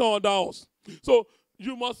the temptation under us. So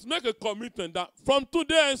you must make a commitment that from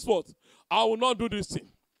today henceforth, I will not do this thing.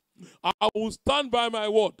 I will stand by my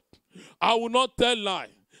word. I will not tell lie.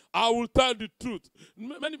 I will tell the truth.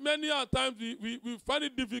 Many times we find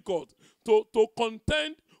it difficult to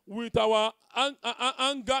contend with our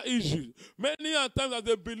anger issues. Many times as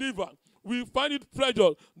a believer, we find it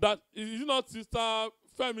pressure that is not Sister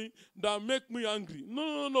Femi that make me angry.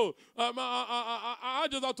 No. I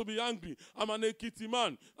just have to be angry. I'm an Ekiti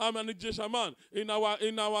man. I'm an Ijesha man. In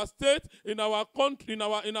our state, in our country, in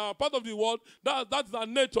our part of the world, that's our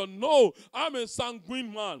nature. No, I'm a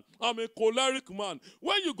sanguine man. I'm a choleric man.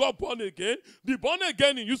 When you got born again, the born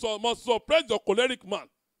again in you must suppress your choleric man.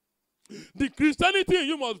 The Christianity in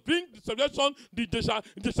you must bring the subjection, the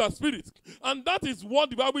Jesha spirit. And that is what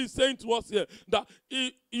the Bible is saying to us here, that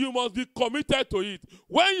you must be committed to it.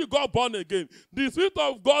 When you got born again, the Spirit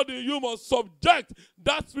of God in you must subject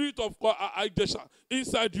that spirit of Jesha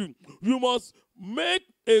inside you. You must make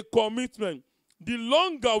a commitment. The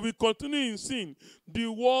longer we continue in sin,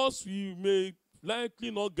 the worse we may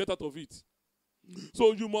likely not get out of it.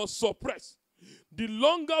 So you must suppress. The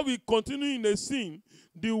longer we continue in a sin,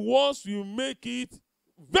 the worse we make it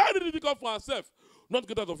very difficult for ourselves not to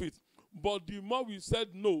get out of it. But the more we said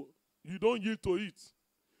no, you don't yield to it.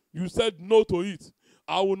 You said no to it.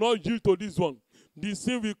 I will not yield to this one. The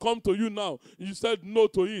sin will come to you now. You said no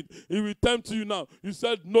to it. It will tempt you now. You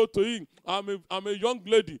said no to it. I'm a young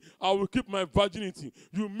lady. I will keep my virginity.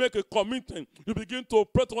 You make a commitment. You begin to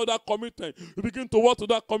pray to that commitment. You begin to work to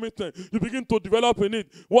that commitment. You begin to develop in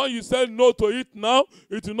it. When you said no to it now,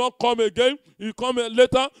 it will not come again. You come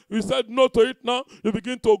later. You said no to it now. You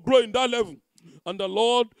begin to grow in that level. And the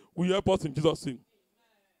Lord will help us in Jesus' name.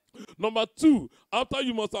 Number two, after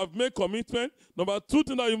you must have made commitment, number two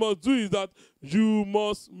thing that you must do is that you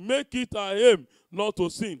must make it a aim not to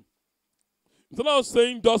sin. Instead of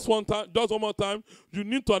saying just one more time, you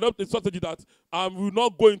need to adopt a strategy that I will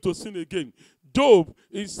not go into sin again. Job,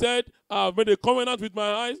 he said, I have made a covenant with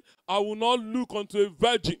my eyes, I will not look unto a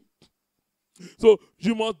virgin. So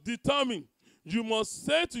you must determine, you must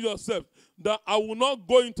say to yourself that I will not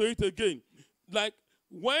go into it again. Like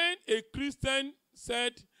when a Christian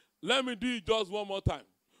said, let me do it just one more time.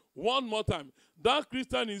 One more time. That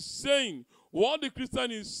Christian is saying, what the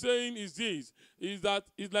Christian is saying is this, is that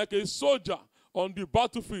it's like a soldier on the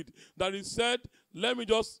battlefield that he said, let me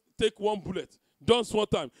just take one bullet, just one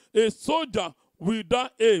time. A soldier with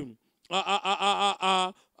that aim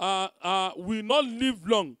will not live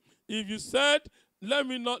long. If you said, let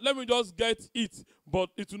me just get it,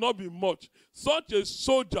 but it will not be much. Such a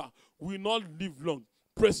soldier will not live long.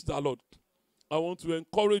 Praise the Lord. I want to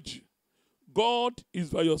encourage you. God is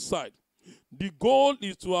by your side. The goal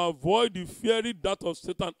is to avoid the fiery dart of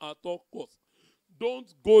Satan at all costs. Don't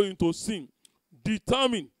go into sin.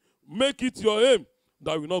 Determine, make it your aim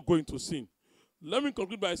that we will not go into sin. Let me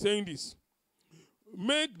conclude by saying this.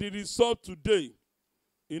 Make the resolve today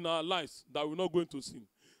in our lives that we will not go into sin.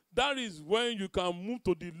 That is when you can move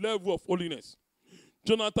to the level of holiness.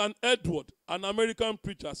 Jonathan Edwards, an American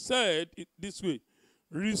preacher, said it this way: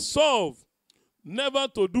 resolve never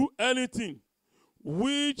to do anything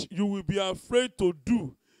which you will be afraid to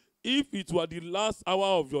do if it were the last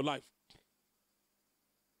hour of your life.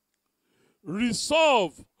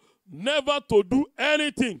 Resolve never to do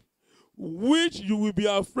anything which you will be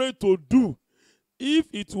afraid to do if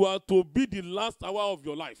it were to be the last hour of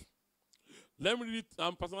your life. Let me read it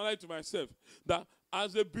and personalize it to myself. That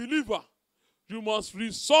as a believer, you must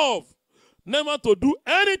resolve never to do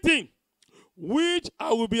anything which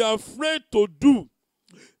I will be afraid to do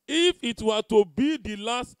if it were to be the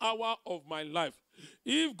last hour of my life.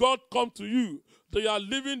 If God come to you, that you are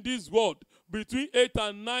living this world between 8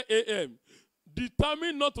 and 9 a.m.,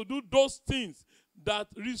 determine not to do those things that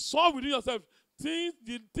resolve within yourself,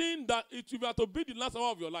 the thing that it will to be the last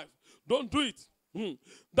hour of your life. Don't do it.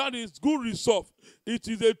 That is good resolve. It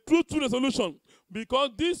is a true resolution,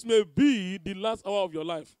 because this may be the last hour of your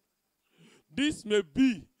life. This may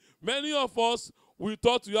be Many of us, we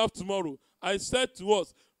thought we have tomorrow. I said to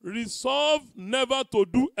us, resolve never to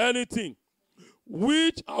do anything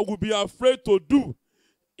which I would be afraid to do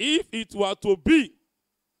if it were to be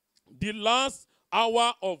the last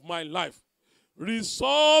hour of my life.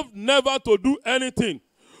 Resolve never to do anything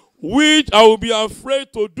which I will be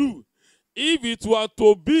afraid to do if it were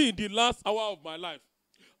to be the last hour of my life.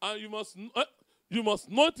 And you must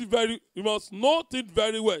note it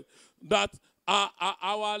very well that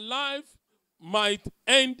our life might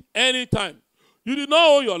end anytime. You did not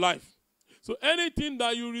own your life. So anything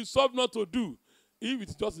that you resolve not to do, if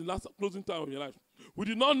it's just the last closing time of your life, we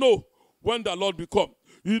did not know when the Lord will come.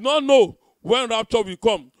 You did not know when rapture will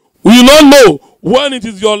come. We do not know when it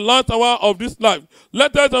is your last hour of this life.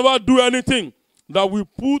 Let us never do anything that will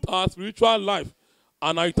put our spiritual life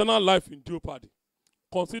and our eternal life in jeopardy.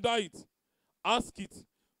 Consider it. Ask it.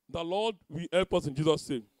 The Lord will help us in Jesus'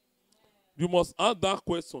 name. You must ask that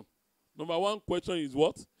question. Number one question is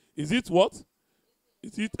what? Is it what?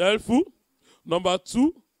 Is it helpful? Number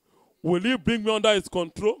two, will it bring me under his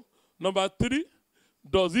control? Number three,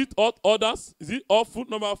 does it hurt others? Is it awful?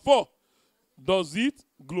 Number four, does it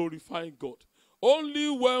glorify God? Only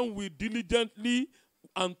when we diligently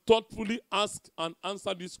and thoughtfully ask and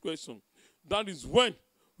answer this question, that is when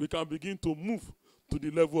we can begin to move to the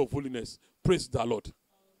level of holiness. Praise the Lord.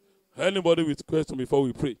 Anybody with question before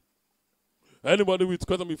we pray? Anybody with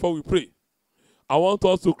question before we pray? I want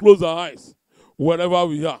us to close our eyes wherever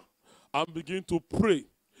we are and begin to pray.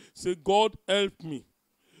 Say, God, help me.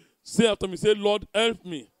 Say after me, say, Lord, help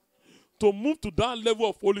me to move to that level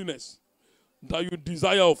of holiness that you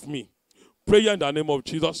desire of me. Pray in the name of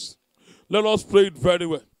Jesus. Let us pray it very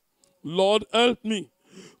well. Lord, help me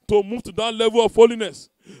to move to that level of holiness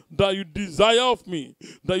that you desire of me,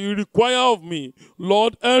 that you require of me.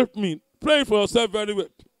 Lord, help me. Pray for yourself very well.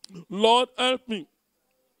 Lord, help me.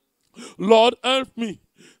 Lord, help me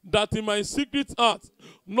that in my secret heart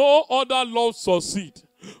no other love succeed,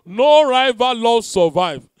 no rival love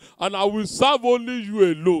survive, and I will serve only you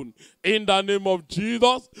alone. In the name of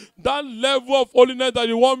Jesus, that level of holiness that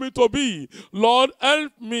you want me to be, Lord,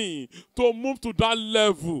 help me to move to that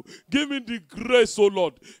level. Give me the grace, oh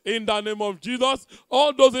Lord, in the name of Jesus.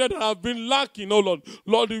 All those that have been lacking, oh Lord,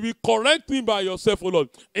 Lord, you will correct me by yourself, oh Lord,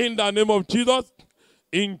 in the name of Jesus.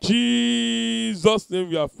 In Jesus' name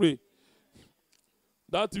we are free.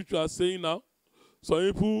 That's what you are saying now. Some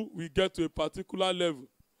people will get to a particular level.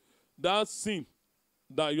 That sin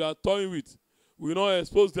that you are toying with will not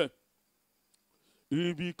expose them. You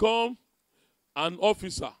will become an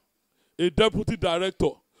officer, a deputy director,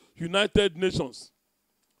 United Nations.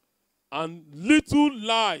 And little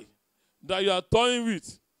lie that you are toying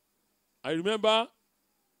with. I remember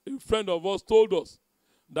a friend of ours told us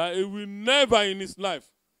that he will never in his life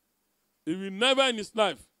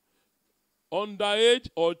underage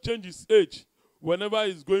or change his age whenever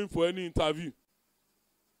he's going for any interview.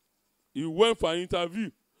 He went for an interview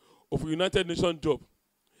of a United Nations job.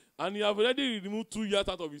 And he has already removed 2 years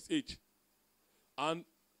out of his age. And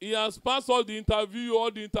he has passed all the interview,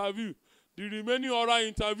 the remaining oral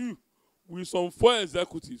interview with some 4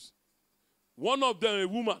 executives. One of them, a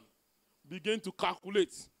woman, began to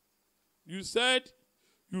calculate. You said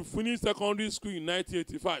you finished secondary school in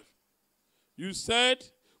 1985. You said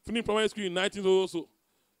finished primary school in 1900 also.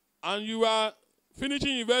 And you are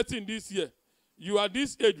finishing university in this year. You are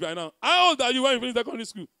this age right now. How old are you when you finish secondary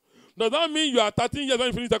school? Does that mean you are 13 years when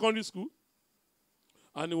you finish secondary school?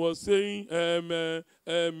 And he was saying, and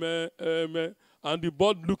the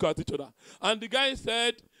board looked at each other. And the guy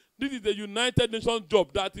said, this is the United Nations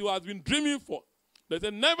job that he has been dreaming for. They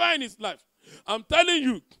said, never in his life. I'm telling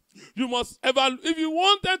you, you must if you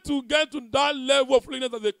wanted to get to that level of holiness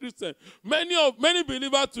as a Christian, many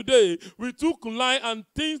believers today, we took lie and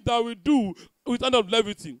things that we do with kind of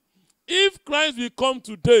levity. If Christ will come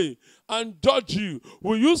today and judge you,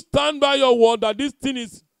 will you stand by your word that this thing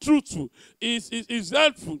is truthful, is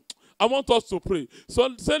helpful? I want us to pray. So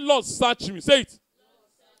say, Lord, search me. Say it.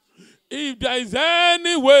 If there is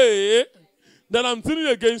any way that I'm sinning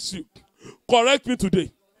against you, correct me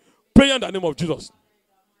today. Pray in the name of Jesus.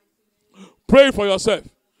 Pray for yourself.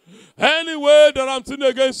 Any way that I'm sinning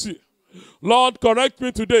against you, Lord, correct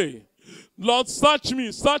me today. Lord, search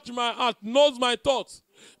me, search my heart, knows my thoughts.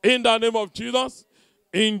 In the name of Jesus.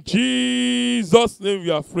 In Jesus' name we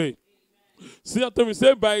are free. See after me,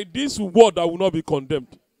 say, by this word I will not be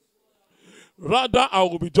condemned. Rather, I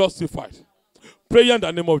will be justified. Pray in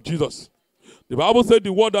the name of Jesus. The Bible said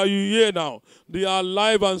the word that you hear now, they are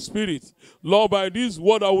alive and spirit. Lord, by this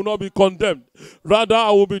word I will not be condemned. Rather,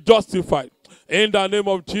 I will be justified. In the name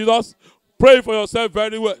of Jesus, pray for yourself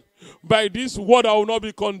very well. By this word I will not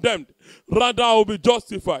be condemned. Rather I will be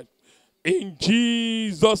justified. In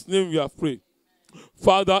Jesus' name we have prayed.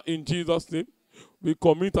 Father, in Jesus' name, we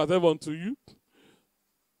commit ourselves unto you.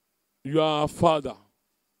 You are our Father,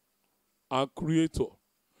 our Creator.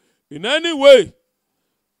 In any way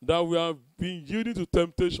that we have been yielding to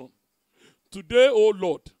temptation, today, O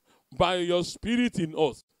Lord, by your Spirit in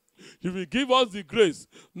us, you will give us the grace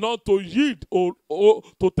not to yield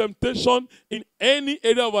to temptation in any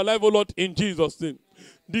area of our life, O Lord, in Jesus' name.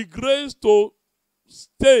 The grace to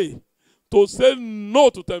stay, to say no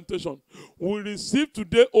to temptation, we receive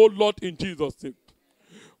today, O Lord, in Jesus' name.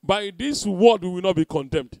 By this word, we will not be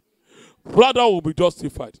condemned. Rather, we will be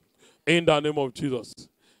justified. In the name of Jesus.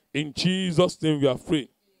 In Jesus' name, we are free.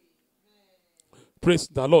 Praise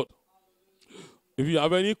the Lord. If you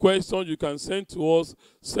have any questions, you can send to us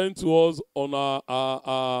on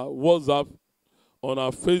our WhatsApp, on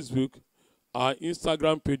our Facebook, our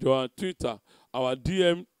Instagram page, or our Twitter. Our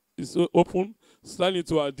DM is open. Slide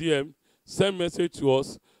into our DM. Send message to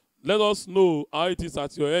us. Let us know how it is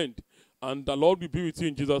at your end. And the Lord will be with you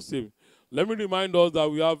in Jesus' name. Let me remind us that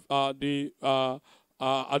we have the Adura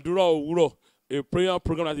Owuro, a prayer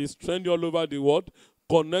program that is trending all over the world.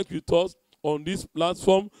 Connect with us on this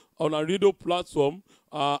platform, on our radio platform,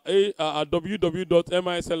 at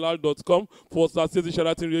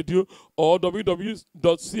www.mislr.com/Sheraton Radio or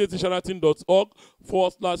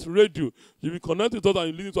www.chatsheraton.org/radio. You will connect with us and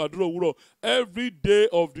you listen to Adura Owuro every day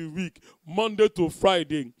of the week, Monday to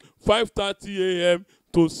Friday, 5:30 a.m.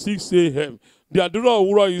 to 6 a.m. The Adura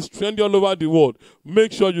Owuro is trending all over the world.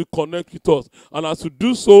 Make sure you connect with us. And as you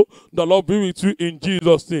do so, the Lord be with you in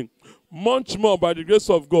Jesus' name. Much more by the grace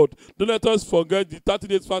of God. Don't let us forget the 30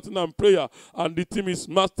 days fasting and prayer. And the theme is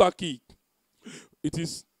Master Key.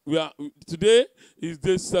 Today is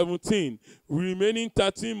day 17. Remaining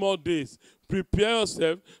 13 more days. Prepare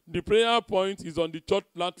yourself. The prayer point is on the church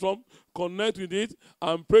platform. Connect with it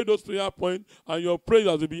and pray those prayer points, and your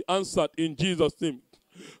prayers will be answered in Jesus' name.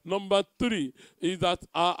 Number 3 is that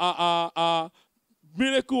our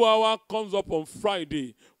miracle hour comes up on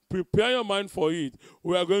Friday. Prepare your mind for it.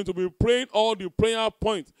 We are going to be praying all the prayer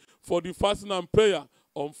points for the fasting and prayer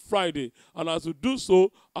on Friday. And as we do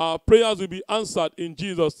so, our prayers will be answered in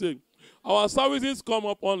Jesus' name. Our services come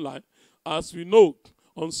up online, as we know,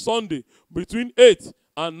 on Sunday between 8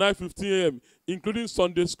 and 9:15 a.m., including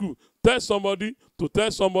Sunday school. Tell somebody to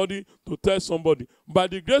tell somebody to tell somebody. By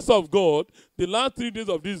the grace of God, the last 3 days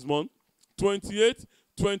of this month, 28,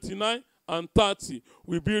 29, and 30,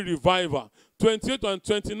 will be revival. 28 and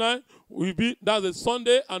 29 will be, that's a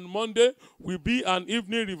Sunday, and Monday will be an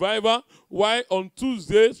evening revival, while on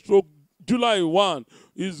Tuesday, July 1,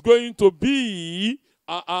 is going to be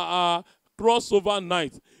a crossover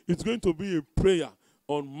night. It's going to be a prayer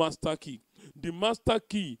on Master Key. The Master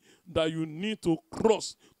Key that you need to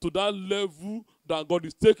cross to that level that God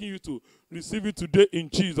is taking you to. Receive it today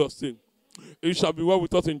in Jesus' name. It shall be well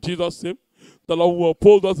with us in Jesus' name. The Lord will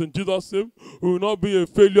uphold us in Jesus' name. We will not be a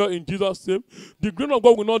failure in Jesus' name. The grace of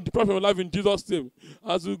God will not depart from your life in Jesus' name.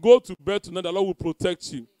 As you go to bed tonight, the Lord will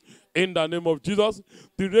protect you. In the name of Jesus,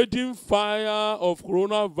 the raging fire of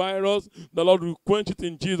coronavirus, the Lord will quench it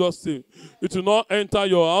in Jesus' name. It will not enter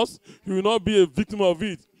your house. You will not be a victim of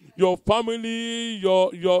it. Your family,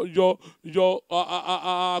 your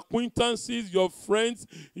acquaintances, your friends,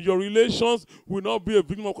 your relations will not be a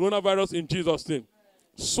victim of coronavirus in Jesus' name.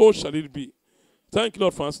 So shall it be. Thank you,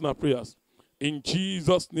 Lord, for answering our prayers. In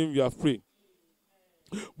Jesus' name we have prayed.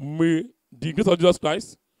 May the grace of Jesus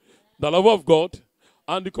Christ, the love of God,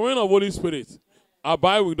 and the communion of Holy Spirit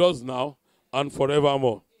abide with us now and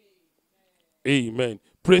forevermore. Amen.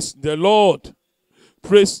 Praise the Lord.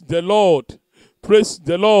 Praise the Lord. Praise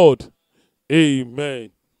the Lord.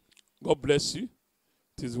 Amen. God bless you.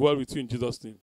 It is well with you in Jesus' name.